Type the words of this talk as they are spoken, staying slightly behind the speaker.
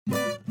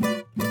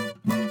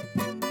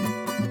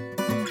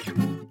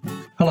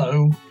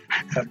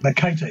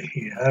Makata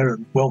here,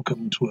 and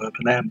welcome to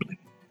Urban Ambling.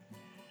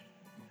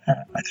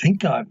 I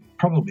think I'm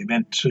probably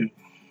meant to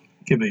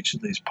give each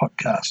of these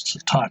podcasts a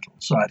title,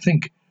 so I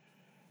think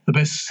the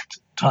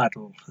best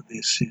title for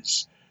this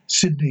is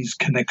Sydney's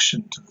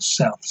Connection to the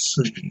South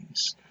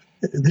Seas.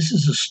 This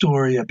is a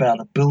story about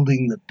a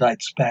building that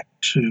dates back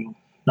to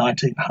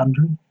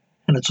 1900,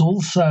 and it's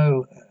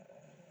also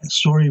a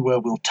story where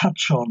we'll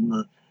touch on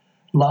the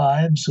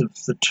lives of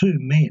the two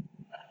men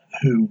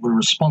who were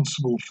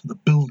responsible for the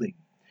building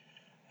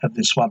of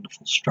this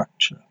wonderful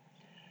structure.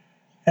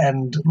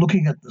 And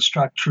looking at the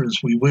structure as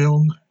we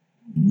will,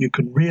 you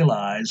can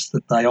realise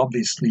that they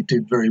obviously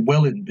did very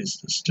well in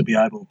business to be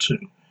able to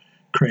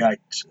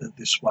create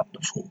this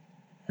wonderful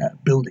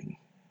building.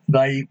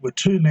 They were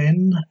two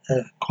men,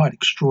 quite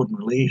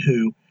extraordinarily,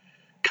 who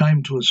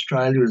came to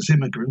Australia as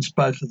immigrants,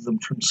 both of them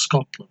from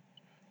Scotland.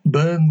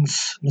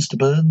 Mr.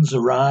 Burns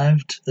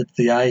arrived at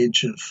the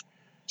age of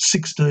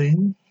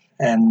 16,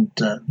 and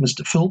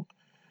Mr. Philp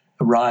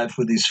arrived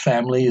with his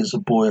family as a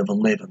boy of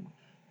 11.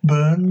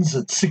 Burns,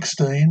 at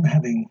 16,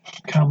 having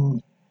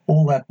come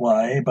all that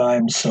way by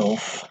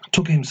himself,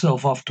 took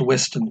himself off to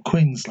Western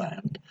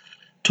Queensland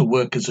to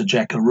work as a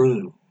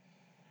jackaroo.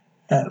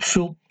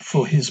 Philp,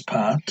 for his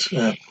part,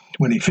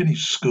 when he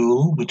finished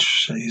school,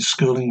 his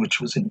schooling,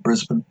 which was in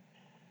Brisbane,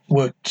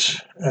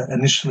 worked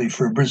initially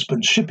for a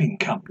Brisbane shipping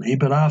company,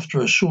 but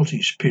after a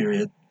shortish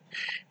period,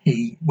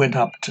 he went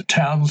up to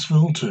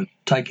Townsville to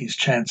take his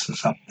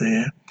chances up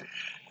there.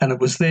 And it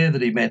was there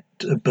that he met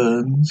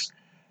Burns,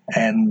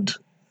 and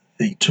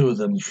the two of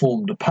them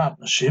formed a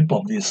partnership,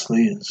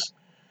 obviously, as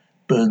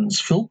Burns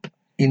Philp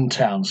in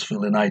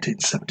Townsville in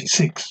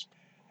 1876.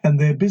 And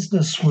their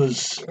business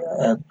was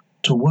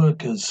to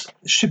work as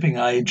shipping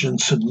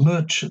agents and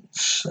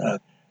merchants,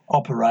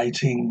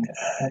 operating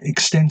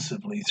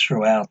extensively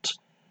throughout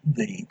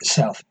the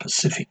South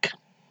Pacific.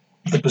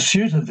 The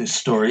pursuit of this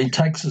story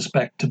takes us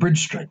back to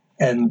Bridge Street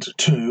and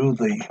to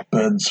the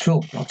Burns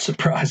Philp, not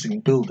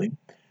surprising, building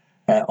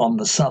on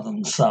the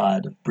southern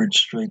side of Bridge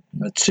Street.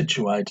 It's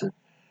situated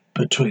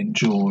between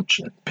George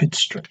and Pitt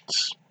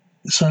Streets.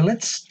 So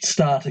let's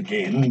start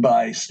again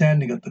by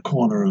standing at the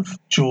corner of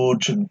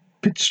George and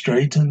Pitt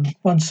Street and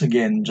once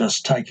again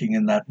just taking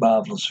in that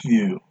marvellous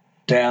view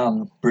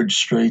down Bridge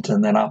Street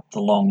and then up the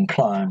long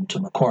climb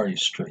to Macquarie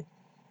Street.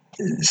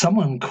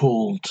 Someone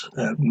called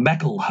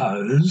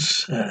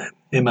Maclehose,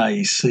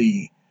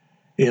 Maclehose,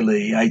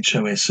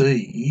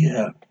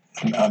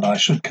 and I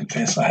should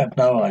confess I have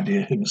no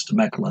idea who Mr.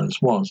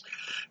 Maclehose was,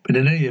 but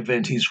in any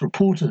event he's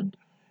reported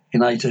in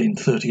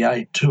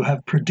 1838 to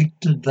have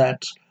predicted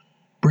that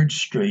Bridge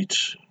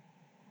Street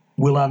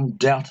will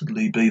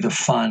undoubtedly be the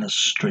finest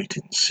street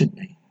in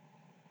Sydney.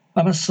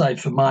 I must say,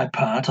 for my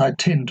part, I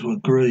tend to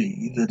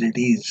agree that it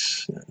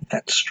is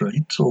that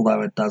street,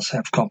 although it does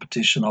have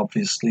competition,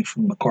 obviously,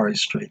 from Macquarie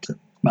Street and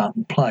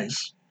Martin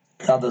Place.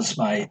 Others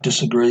may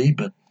disagree,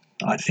 but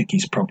I think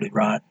he's probably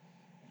right.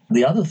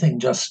 The other thing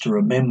just to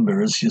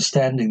remember as you're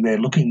standing there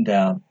looking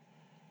down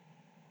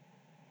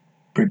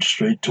Bridge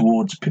Street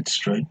towards Pitt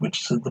Street,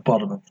 which is at the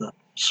bottom of the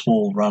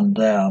small run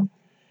down,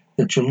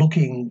 that you're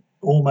looking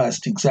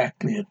almost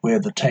exactly at where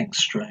the tank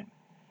stream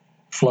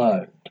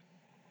flowed.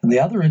 And the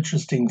other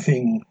interesting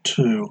thing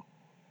to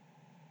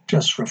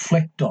just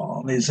reflect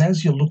on is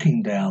as you're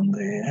looking down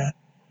there,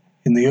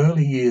 in the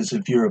early years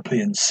of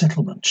European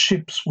settlement,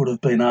 ships would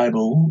have been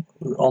able,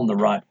 on the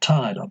right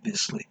tide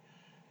obviously,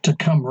 to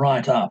come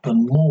right up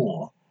and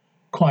moor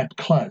quite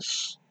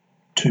close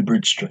to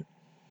Bridge Street.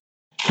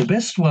 The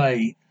best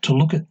way to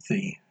look at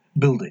the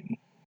building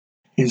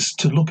is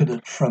to look at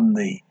it from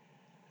the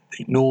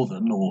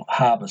northern or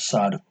harbour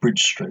side of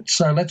Bridge Street.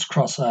 So let's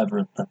cross over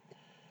at the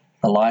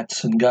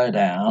lights and go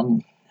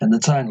down, and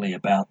it's only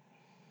about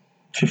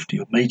 50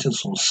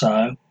 metres or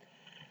so,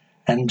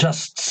 and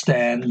just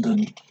stand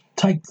and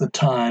take the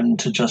time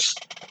to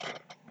just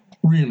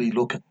really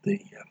look at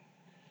the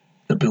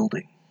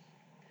building.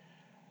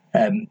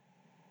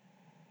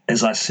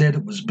 As I said,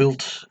 it was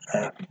built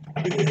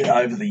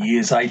over the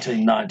years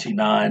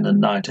 1899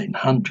 and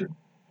 1900.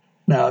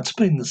 Now, it's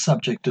been the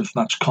subject of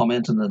much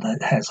comment, and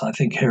it has, I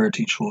think,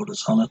 heritage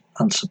orders on it,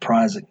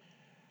 unsurprising.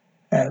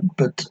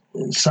 But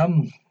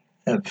some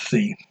of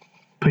the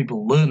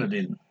people learned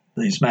in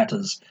these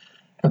matters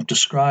have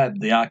described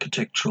the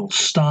architectural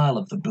style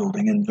of the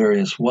building in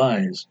various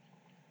ways.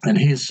 And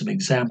here's some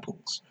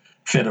examples.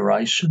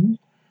 Federation,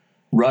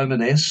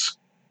 Romanesque,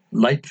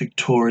 late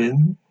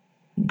Victorian,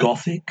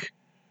 Gothic,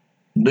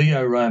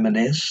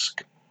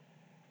 Neo-Romanesque,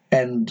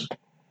 and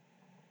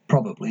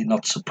probably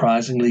not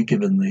surprisingly,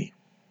 given the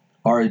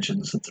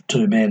origins of the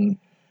two men,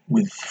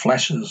 with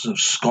flashes of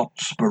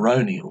Scots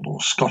baronial or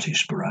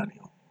Scottish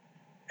baronial.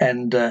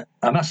 And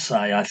I must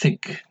say, I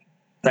think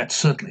that's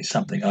certainly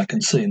something I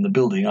can see in the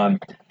building. I'm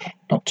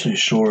not too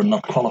sure and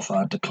not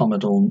qualified to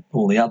comment on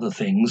all the other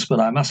things,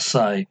 but I must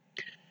say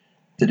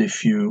that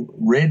if you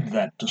read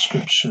that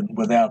description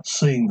without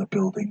seeing the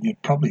building,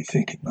 you'd probably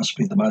think it must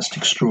be the most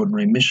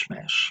extraordinary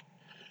mishmash.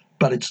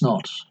 But it's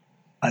not.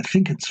 I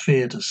think it's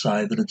fair to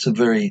say that it's a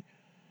very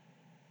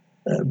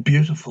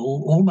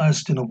beautiful,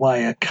 almost in a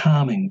way a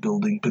calming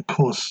building,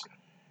 because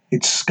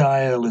its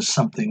scale is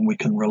something we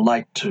can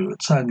relate to.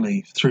 It's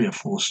only 3 or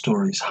 4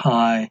 stories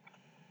high.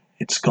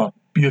 It's got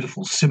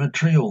beautiful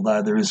symmetry,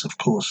 although there is, of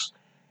course,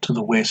 to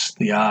the west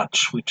the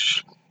arch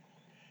which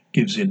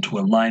gives into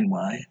a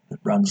laneway that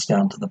runs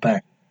down to the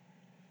back.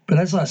 But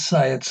as I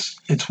say,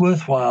 it's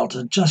worthwhile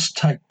to just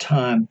take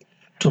time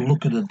to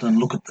look at it and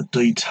look at the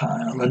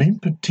detail, and in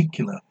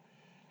particular,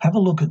 have a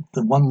look at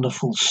the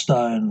wonderful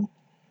stone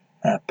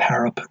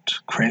parapet,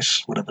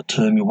 crest, whatever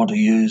term you want to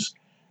use,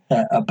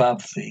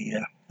 above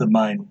the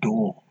main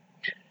door.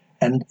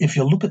 And if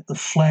you look at the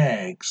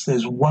flags,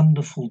 there's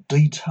wonderful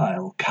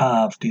detail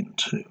carved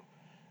into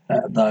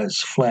those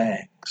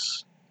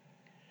flags.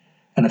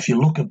 And if you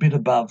look a bit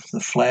above the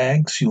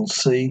flags, you'll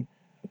see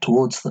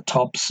towards the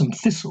top some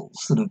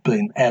thistles that have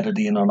been added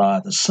in on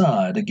either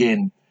side.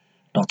 Again,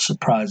 not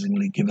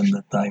surprisingly, given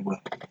that they were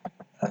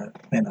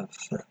men of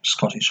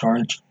Scottish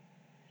origin.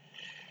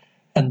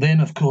 And then,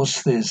 of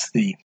course, there's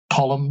the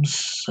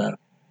columns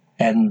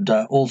and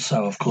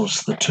also, of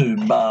course, the 2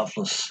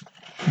 marvellous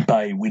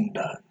bay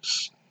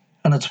windows.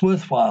 And it's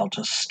worthwhile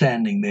just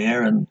standing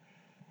there and,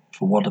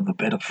 for want of a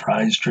better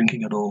phrase,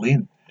 drinking it all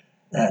in.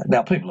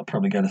 Now, people are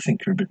probably going to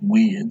think you're a bit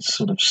weird,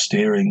 sort of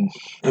staring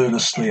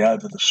earnestly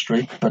over the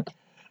street, but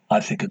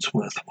I think it's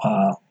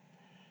worthwhile.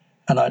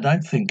 And I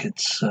don't think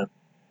it's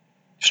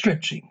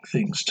stretching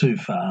things too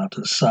far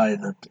to say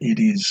that it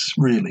is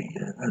really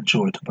a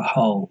joy to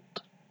behold.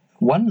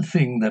 One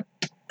thing that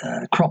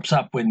crops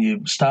up when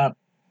you start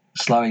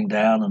slowing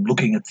down and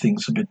looking at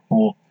things a bit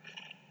more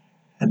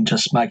and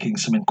just making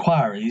some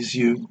inquiries,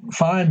 you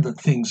find that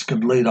things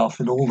can lead off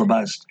in all the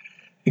most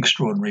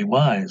extraordinary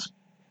ways.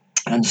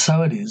 And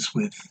so it is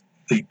with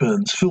the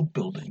Burns Filth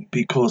building,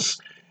 because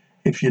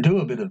if you do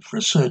a bit of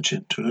research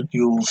into it,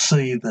 you'll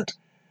see that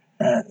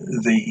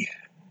the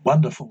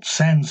wonderful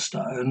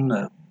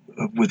sandstone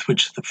with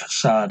which the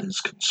facade is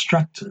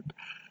constructed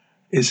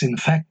is in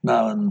fact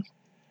known,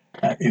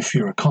 if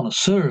you're a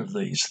connoisseur of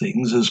these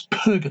things, as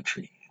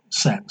Purgatory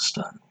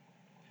sandstone.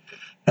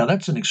 Now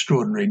that's an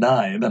extraordinary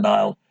name, and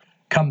I'll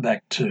come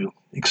back to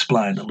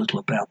explain a little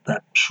about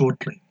that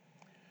shortly.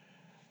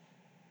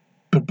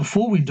 But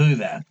before we do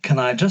that, can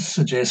I just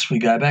suggest we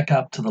go back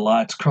up to the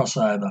lights, cross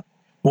over,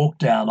 walk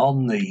down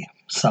on the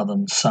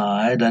southern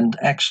side and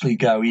actually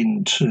go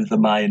into the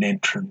main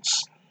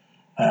entrance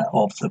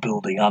of the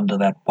building under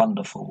that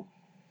wonderful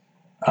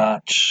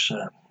arch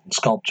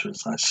sculpture,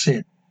 as I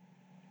said.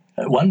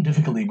 One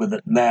difficulty with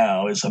it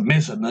now is a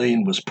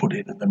mezzanine was put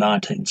in the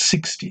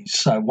 1960s,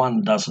 so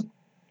one doesn't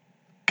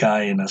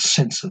gain a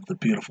sense of the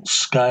beautiful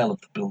scale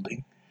of the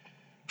building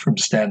from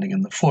standing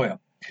in the foyer.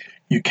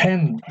 You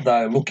can,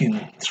 though, look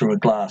in through a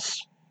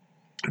glass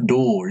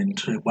door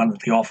into one of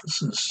the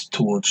offices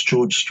towards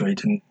George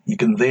Street, and you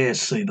can there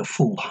see the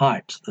full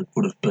height that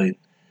would have been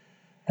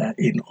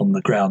on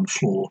the ground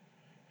floor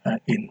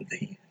in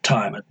the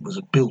time it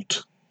was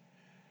built.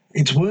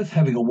 It's worth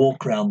having a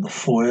walk around the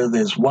foyer.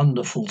 There's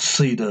wonderful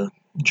cedar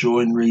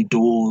joinery,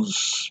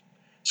 doors,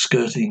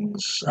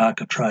 skirtings,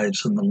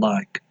 architraves and the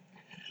like.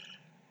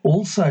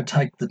 Also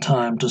take the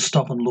time to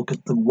stop and look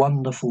at the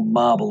wonderful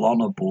marble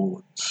honour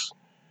boards.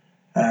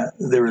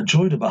 They're a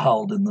joy to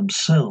behold in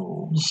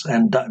themselves,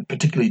 and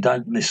particularly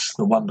don't miss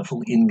the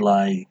wonderful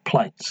inlay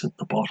plates at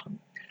the bottom.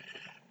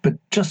 But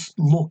just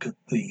look at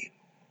the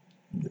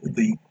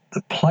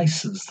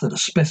places that are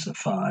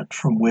specified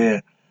from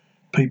where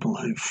people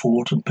who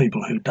fought and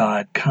people who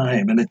died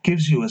came, and it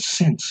gives you a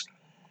sense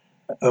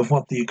of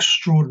what the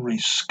extraordinary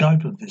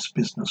scope of this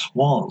business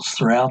was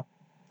throughout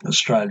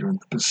Australia and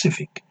the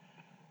Pacific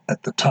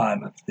at the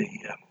time of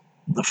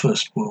the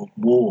First World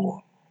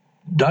War.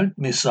 Don't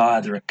miss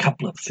either a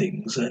couple of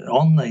things.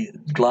 On the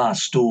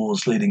glass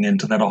doors leading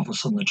into that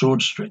office on the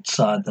George Street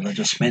side that I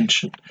just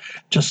mentioned,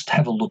 just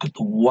have a look at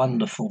the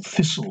wonderful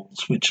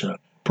thistles, which are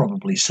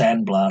probably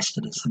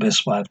sandblasted, is the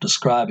best way of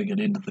describing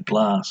it, into the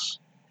glass.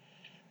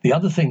 The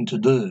other thing to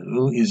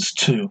do is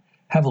to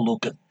have a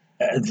look at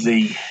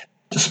the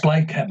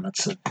display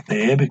cabinets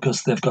there,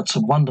 because they've got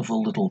some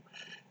wonderful little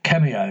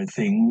cameo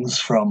things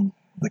from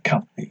the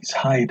company's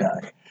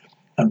heyday.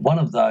 And one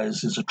of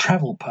those is a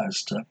travel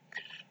poster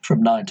from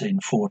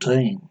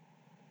 1914.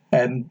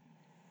 And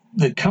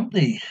the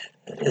company,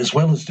 as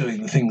well as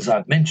doing the things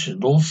I've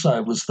mentioned,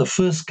 also was the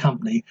first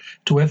company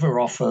to ever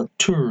offer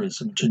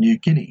tourism to New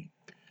Guinea.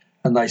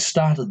 And they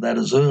started that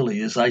as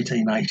early as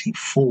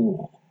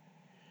 1884.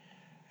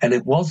 And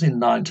it was in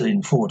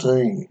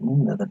 1914,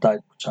 the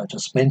date which I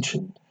just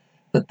mentioned,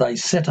 that they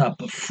set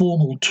up a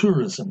formal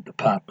tourism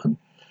department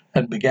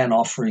and began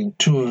offering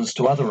tours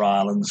to other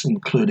islands,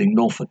 including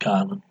Norfolk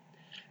Island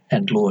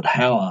and Lord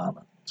Howe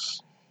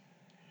Islands.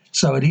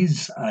 So it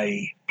is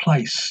a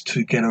place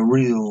to get a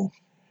real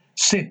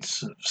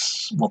sense of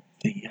what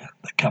the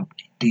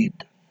company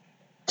did.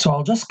 So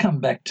I'll just come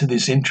back to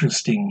this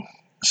interesting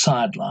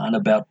sideline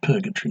about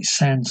Purgatory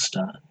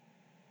sandstone.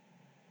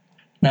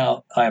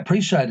 Now, I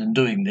appreciate in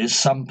doing this,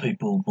 some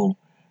people will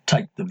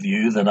take the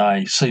view that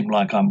I seem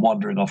like I'm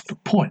wandering off the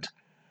point,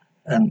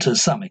 and to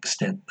some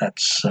extent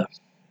that's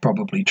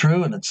probably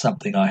true, and it's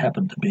something I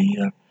happen to be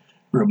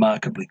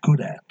remarkably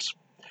good at.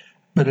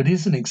 But it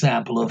is an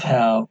example of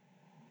how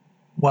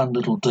one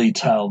little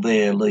detail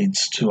there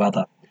leads to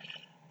other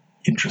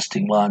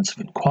interesting lines of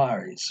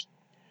inquiries.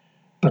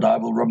 But I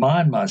will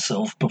remind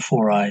myself,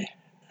 before I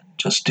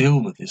just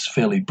deal with this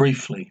fairly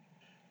briefly,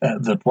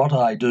 that what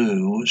I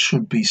do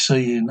should be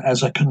seen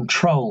as a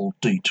controlled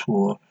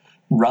detour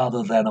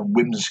rather than a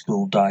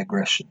whimsical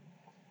digression.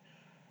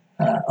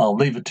 I'll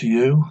leave it to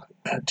you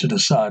to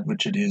decide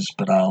which it is,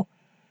 but I'll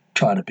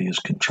try to be as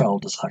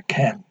controlled as I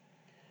can.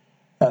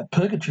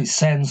 Purgatory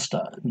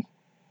sandstone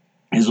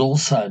is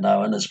also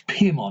known as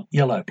Pyrmont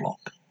yellow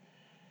block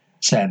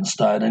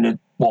sandstone, and it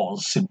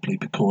was simply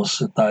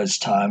because at those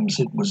times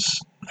it was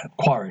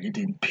quarried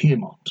in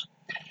Pyrmont.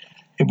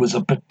 It was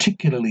a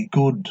particularly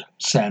good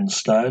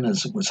sandstone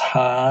as it was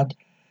hard,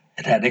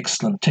 it had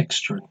excellent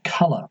texture and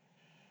colour,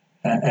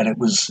 and it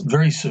was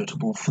very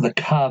suitable for the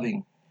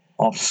carving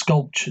of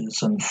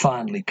sculptures and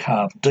finely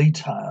carved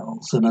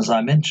details. And as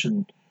I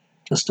mentioned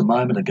just a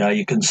moment ago,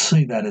 you can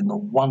see that in the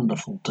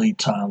wonderful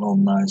detail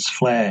on those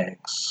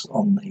flags,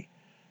 on the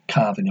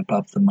carving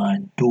above the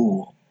main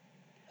door.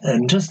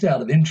 And just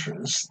out of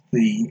interest,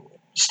 the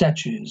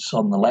statues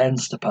on the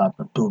Lands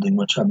Department building,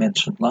 which I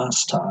mentioned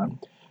last time,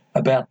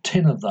 about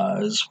 10 of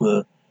those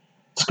were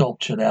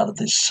sculptured out of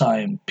this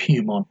same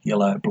Pyrmont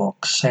yellow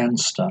block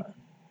sandstone.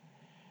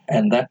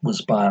 And that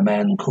was by a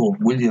man called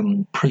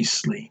William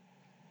Priestley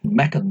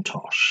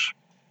Mackintosh.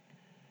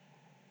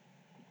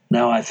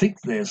 Now, I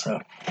think there's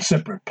a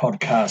separate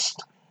podcast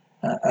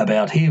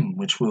about him,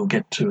 which we'll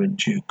get to in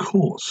due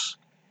course.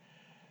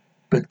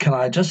 But can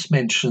I just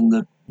mention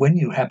that when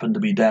you happen to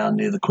be down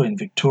near the Queen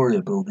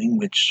Victoria building,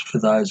 which for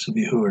those of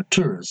you who are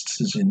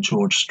tourists is in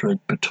George Street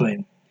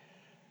between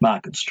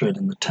Market Street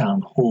and the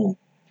Town Hall,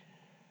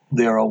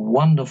 there are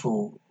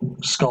wonderful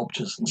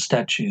sculptures and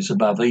statues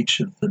above each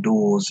of the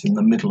doors in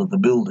the middle of the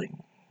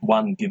building,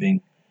 one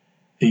giving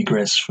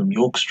egress from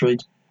York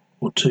Street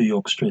or to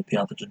York Street, the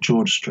other to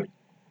George Street.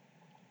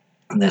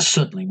 And they're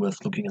certainly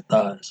worth looking at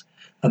those.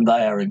 And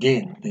they are,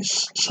 again,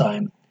 this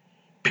same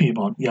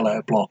Pyrmont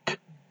yellow block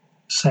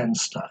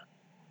sandstone.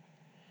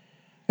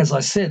 As I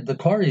said, the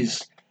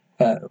quarries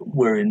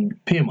were in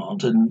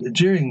Pyrmont, and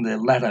during the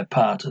latter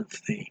part of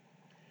the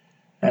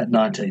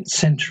 19th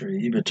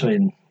century,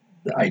 between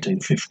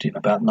 1850 and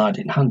about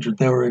 1900,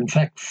 there were in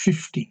fact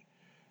 50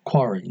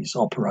 quarries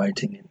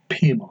operating in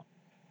Pyrmont.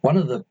 One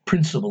of the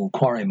principal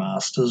quarry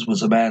masters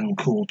was a man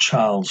called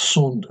Charles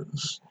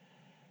Saunders,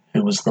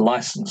 who was the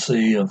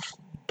licensee of,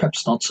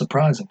 perhaps not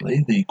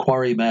surprisingly, the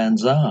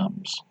Quarryman's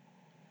Arms.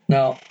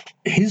 Now,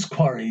 his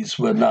quarries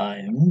were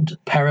named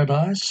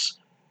Paradise,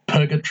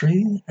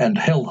 Purgatory and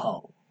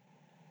Hellhole,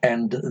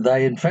 and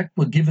they in fact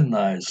were given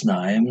those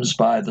names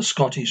by the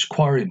Scottish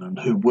quarrymen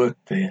who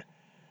worked there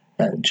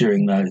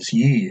during those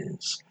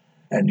years.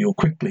 And you'll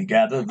quickly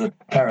gather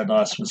that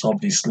Paradise was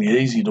obviously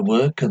easy to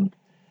work, and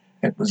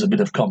it was a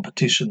bit of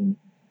competition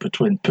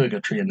between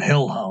Purgatory and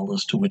Hellhole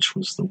as to which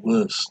was the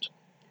worst.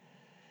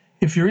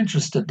 If you're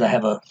interested to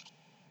have a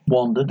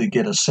wander to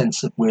get a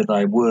sense of where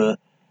they were,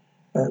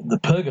 the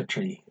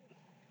Purgatory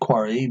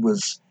quarry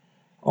was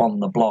on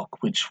the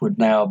block which would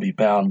now be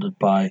bounded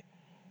by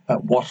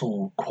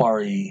Wattle,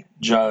 Quarry,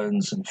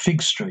 Jones and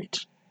Fig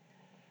Street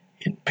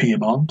in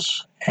Pyrmont,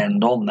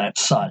 and on that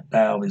site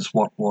now is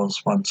what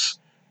was once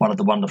one of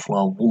the wonderful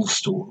old wool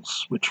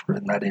stores which were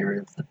in that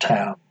area of the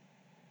town.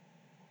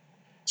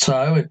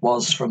 So it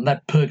was from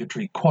that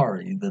Purgatory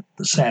quarry that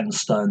the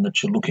sandstone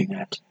that you're looking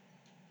at,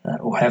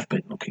 or have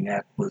been looking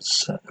at,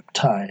 was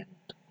obtained.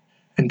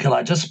 And can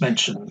I just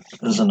mention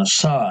as an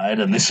aside,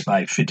 and this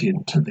may fit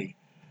into the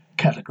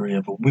category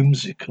of a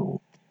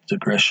whimsical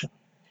digression,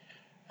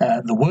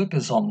 the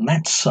workers on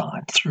that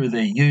site, through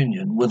their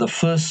union, were the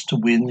first to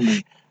win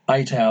the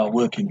 8-hour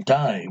working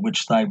day,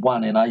 which they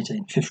won in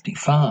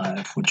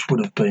 1855, which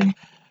would have been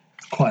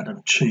quite an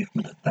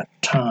achievement at that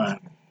time.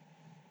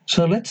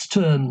 So let's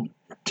turn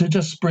to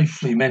just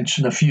briefly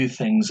mention a few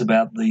things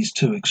about these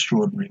two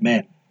extraordinary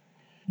men.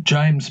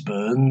 James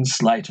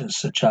Burns, later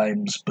Sir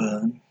James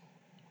Byrne,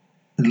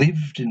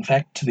 lived, in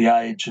fact, to the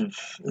age of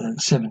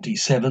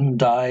 77,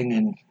 dying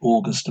in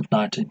August of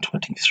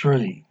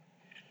 1923.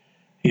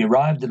 He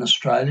arrived in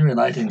Australia in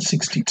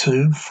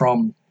 1862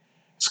 from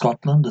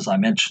Scotland, as I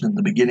mentioned in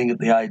the beginning, at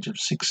the age of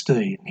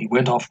 16. He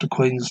went off to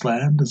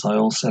Queensland, as I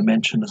also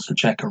mentioned, as a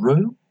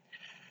jackaroo,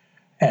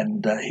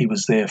 and he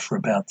was there for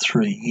about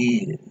 3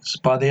 years.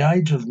 By the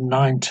age of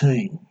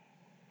 19,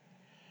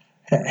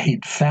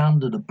 he'd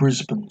founded a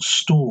Brisbane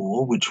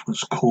store which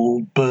was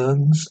called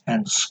Burns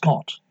and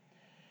Scott.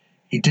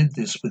 He did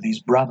this with his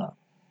brother.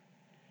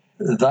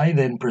 They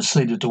then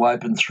proceeded to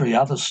open 3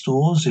 other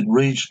stores in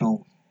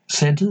regional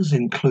centres,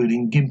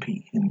 including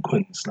Gympie in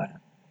Queensland.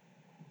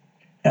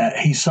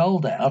 He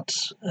sold out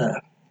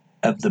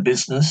of the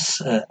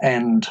business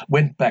and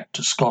went back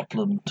to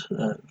Scotland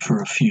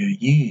for a few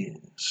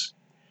years.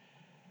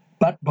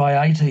 But by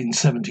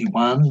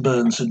 1871,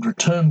 Burns had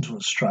returned to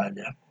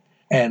Australia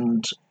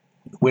and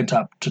went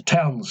up to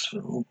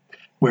Townsville,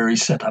 where he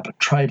set up a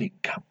trading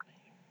company.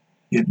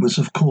 It was,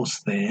 of course,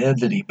 there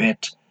that he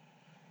met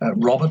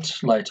Robert,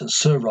 later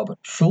Sir Robert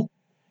Philp,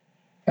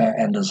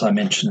 and as I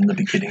mentioned in the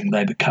beginning,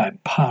 they became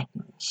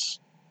partners.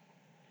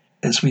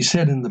 As we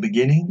said in the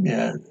beginning,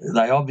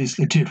 they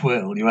obviously did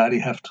well. You only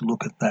have to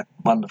look at that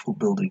wonderful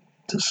building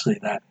to see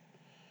that.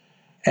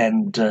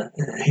 And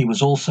he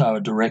was also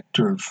a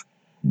director of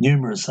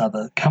numerous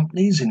other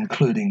companies,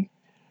 including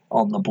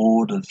on the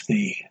board of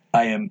the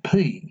AMP,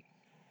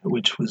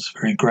 which was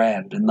very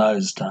grand in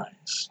those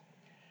days.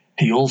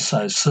 He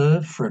also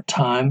served for a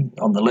time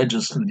on the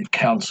Legislative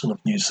Council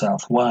of New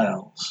South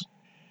Wales.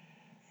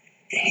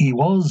 He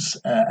was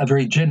a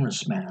very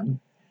generous man,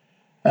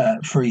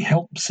 for he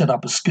helped set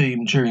up a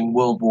scheme during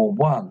World War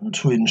I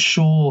to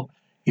ensure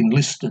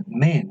enlisted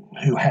men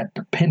who had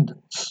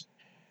dependents,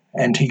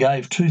 and he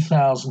gave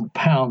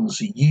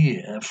 £2,000 a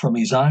year from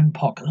his own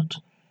pocket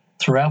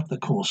throughout the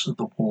course of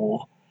the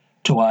war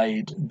to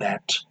aid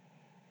that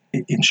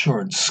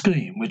insurance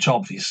scheme, which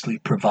obviously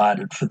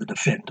provided for the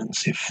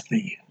defendants if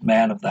the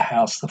man of the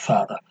house, the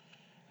father,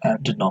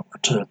 did not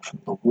return from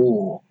the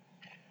war.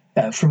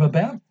 From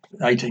about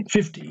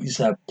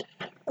 1850s,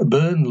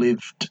 Byrne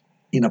lived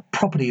in a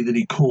property that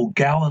he called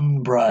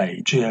Gowan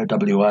Brae,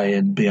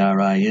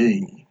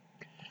 Gowanbrae,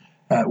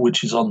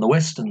 which is on the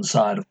western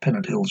side of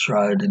Pennant Hills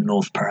Road in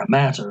North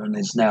Parramatta and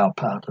is now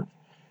part of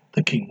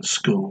the King's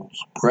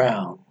Schools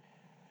ground.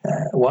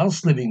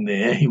 Whilst living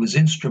there, he was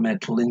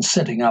instrumental in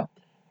setting up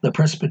the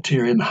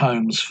Presbyterian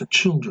Homes for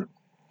Children,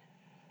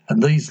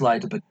 and these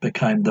later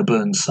became the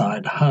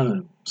Burnside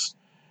Homes.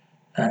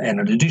 And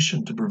in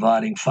addition to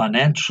providing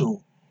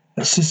financial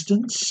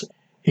assistance,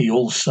 he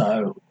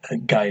also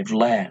gave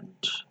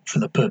land for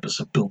the purpose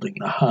of building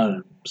the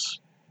homes,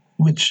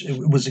 which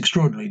was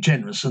extraordinarily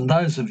generous. And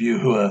those of you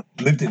who have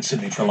lived in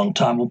Sydney for a long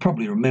time will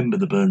probably remember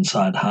the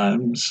Burnside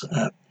Homes,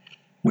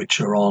 which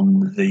are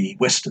on the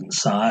western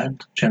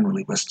side,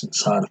 generally western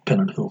side of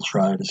Pennant Hills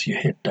Road as you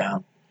head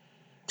down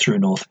through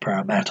North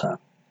Parramatta.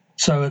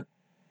 So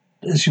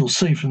as you'll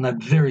see from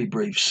that very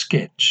brief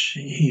sketch,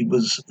 he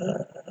was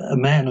a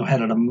man who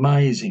had an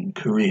amazing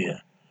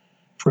career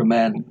for a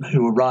man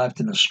who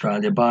arrived in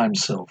Australia by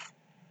himself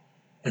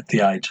at the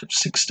age of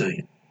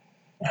 16.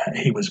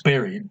 He was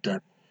buried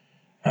in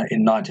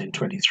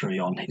 1923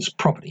 on his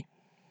property.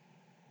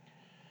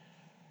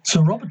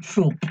 So Robert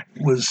Philp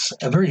was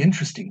a very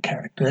interesting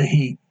character.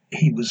 He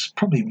was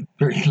probably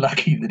very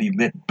lucky that he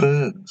met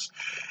Burns,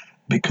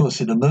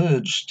 because it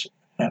emerged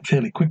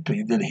fairly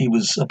quickly that he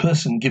was a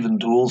person given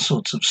to all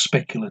sorts of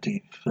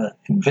speculative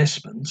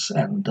investments,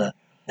 and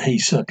he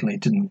certainly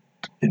didn't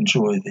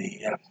enjoy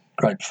the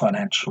great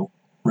financial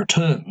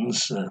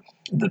returns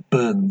that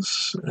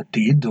Burns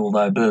did,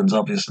 although Burns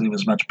obviously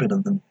was much better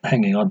than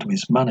hanging on to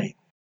his money.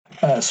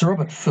 Sir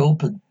Robert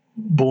Philp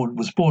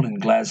was born in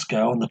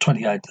Glasgow on the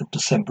 28th of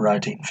December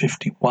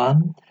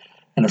 1851,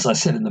 and as I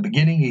said in the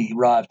beginning, he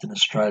arrived in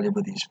Australia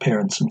with his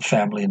parents and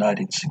family in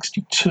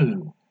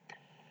 1862.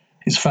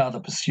 His father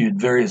pursued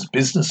various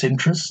business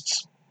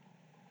interests.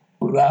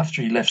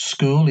 After he left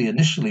school, he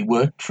initially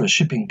worked for a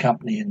shipping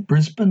company in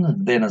Brisbane,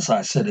 and then, as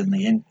I said in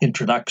the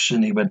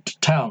introduction, he went to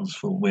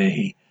Townsville, where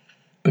he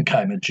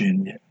became a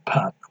junior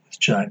partner with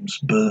James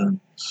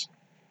Burns.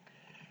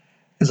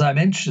 As I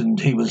mentioned,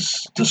 he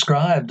was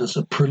described as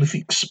a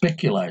prolific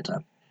speculator,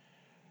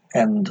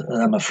 and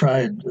I'm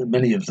afraid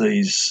many of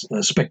these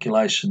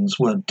speculations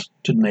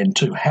didn't end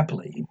too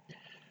happily,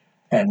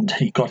 and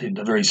he got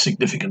into very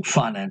significant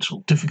financial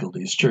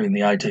difficulties during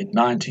the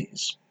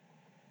 1890s.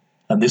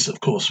 And this,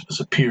 of course, was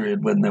a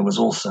period when there was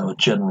also a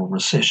general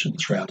recession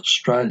throughout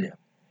Australia.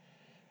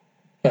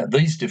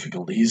 These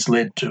difficulties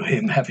led to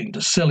him having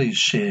to sell his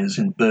shares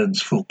in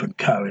Burns, Philp &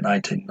 Co. in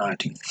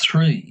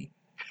 1893.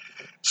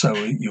 So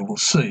you will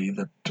see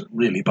that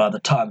really by the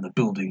time the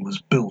building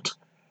was built,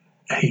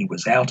 he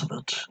was out of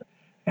it,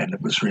 and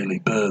it was really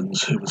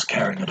Burns who was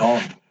carrying it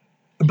on.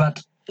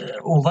 But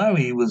although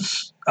he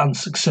was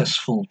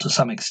unsuccessful to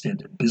some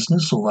extent in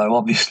business, although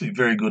obviously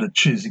very good at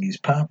choosing his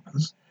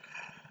partners,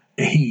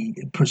 he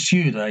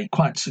pursued a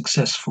quite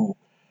successful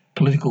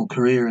political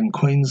career in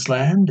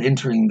Queensland,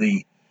 entering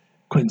the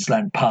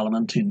Queensland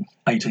Parliament in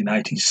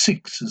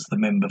 1886 as the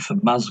member for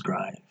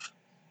Musgrave.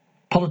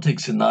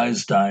 Politics in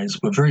those days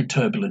were very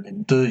turbulent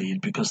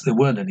indeed, because there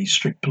weren't any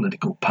strict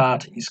political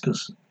parties,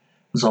 because it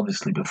was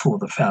obviously before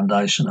the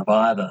foundation of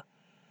either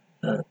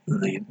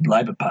the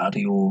Labor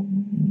Party or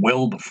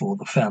well before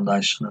the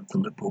foundation of the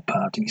Liberal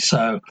Party.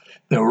 So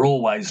there were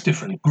always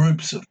different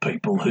groups of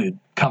people who'd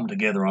come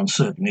together on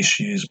certain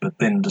issues but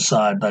then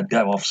decide they'd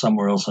go off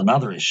somewhere else on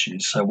other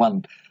issues. So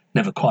one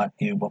never quite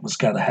knew what was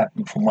going to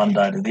happen from one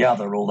day to the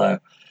other, although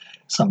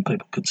some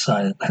people could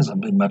say it hasn't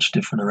been much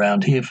different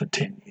around here for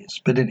 10 years.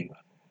 But anyway.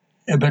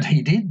 But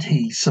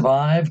he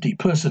survived, he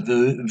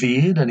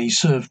persevered, and he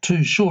served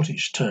 2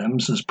 shortish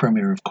terms as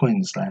Premier of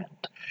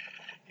Queensland.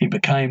 He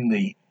became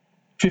the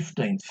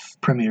 15th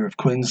Premier of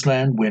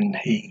Queensland when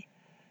he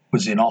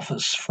was in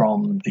office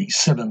from the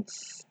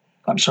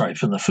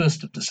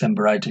 1st of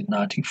December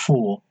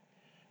 1894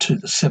 to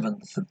the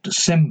 7th of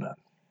December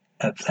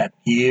of that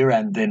year,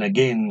 and then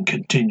again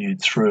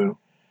continued through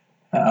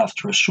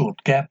after a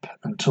short gap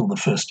until the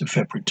 1st of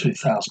February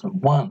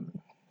 2001.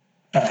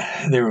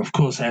 There are, of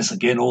course, as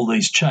again, all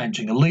these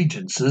changing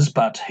allegiances,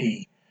 but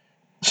he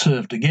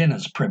served again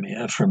as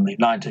Premier from the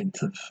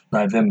 19th of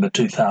November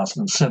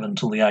 2007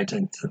 till the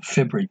 18th of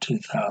February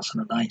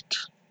 2008.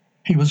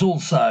 He was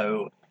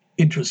also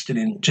interested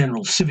in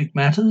general civic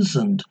matters,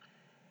 and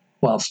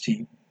whilst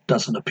he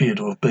doesn't appear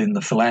to have been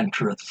the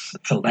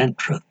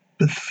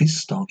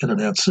philanthropist, I'll get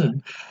it out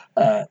soon,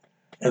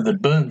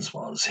 that Burns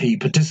was, he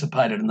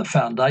participated in the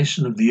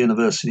foundation of the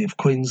University of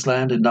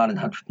Queensland in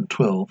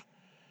 1912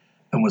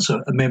 and was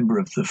a member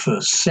of the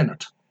first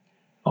Senate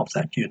of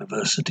that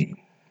university.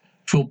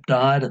 Philp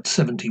died at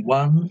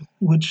 71,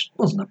 which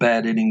wasn't a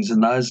bad innings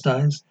in those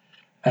days,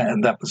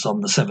 and that was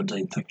on the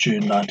 17th of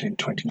June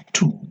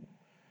 1922.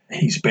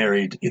 He's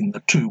buried in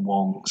the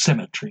Toowong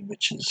Cemetery,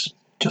 which is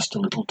just a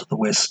little to the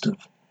west of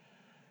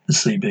the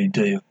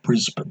CBD of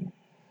Brisbane.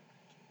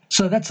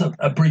 So that's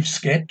a brief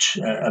sketch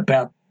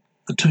about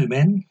the two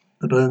men,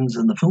 the Burns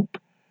and the Philp,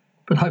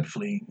 but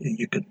hopefully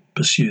you can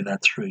pursue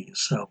that through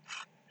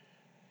yourself.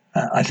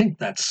 I think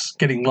that's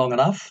getting long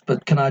enough,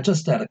 but can I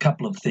just add a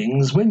couple of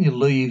things? When you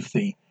leave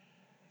the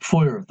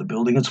foyer of the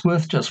building, it's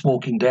worth just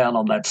walking down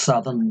on that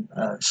southern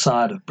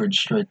side of Bridge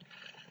Street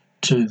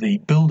to the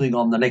building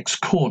on the next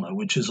corner,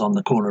 which is on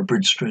the corner of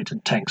Bridge Street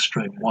and Tank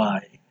Stream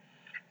Way.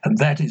 And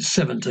that is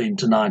 17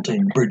 to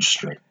 19 Bridge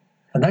Street.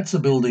 And that's a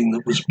building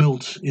that was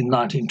built in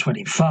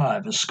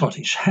 1925 as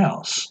Scottish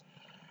House.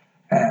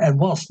 And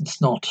whilst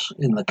it's not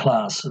in the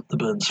class of the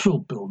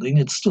Burns-Philp building,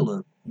 it's still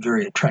a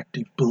very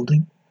attractive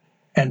building.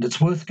 And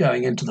it's worth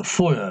going into the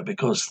foyer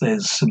because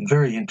there's some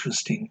very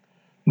interesting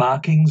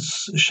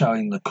markings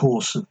showing the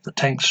course of the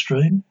tank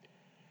stream.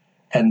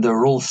 And there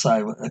are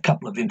also a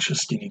couple of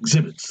interesting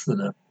exhibits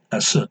that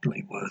are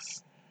certainly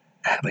worth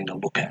having a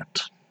look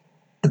at.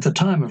 At the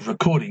time of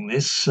recording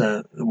this,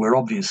 we're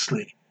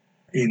obviously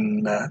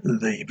in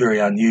the very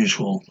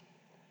unusual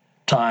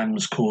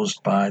times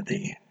caused by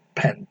the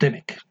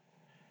pandemic.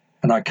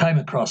 And I came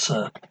across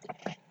a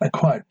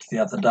quote the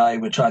other day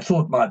which I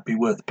thought might be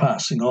worth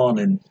passing on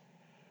in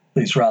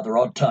these rather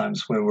odd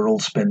times where we're all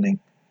spending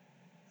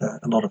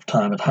a lot of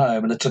time at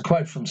home. And it's a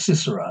quote from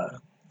Cicero,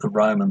 the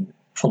Roman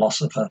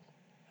philosopher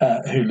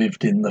who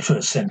lived in the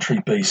 1st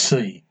century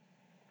BC.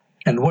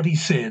 And what he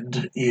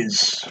said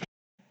is,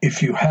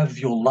 if you have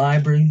your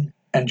library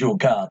and your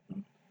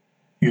garden,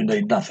 you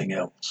need nothing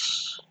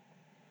else.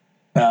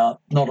 Now,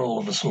 not all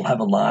of us will have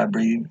a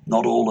library,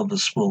 not all of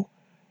us will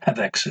have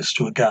access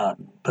to a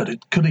garden, but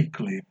it could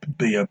equally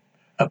be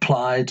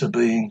applied to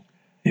being,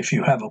 if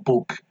you have a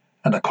book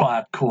and a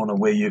quiet corner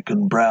where you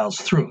can browse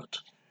through it,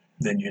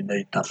 then you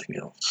need nothing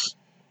else.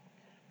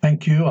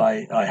 Thank you.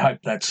 I hope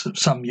that's of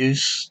some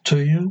use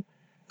to you.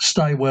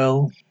 Stay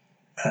well,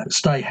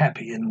 stay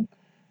happy in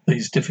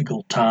these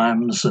difficult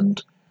times,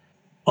 and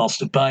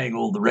whilst obeying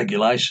all the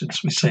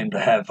regulations we seem to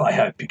have, I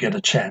hope you get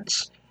a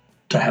chance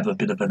to have a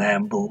bit of an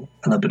amble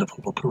and a bit of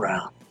a look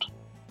around.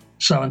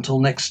 So until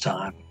next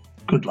time,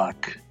 good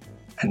luck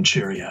and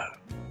cheerio.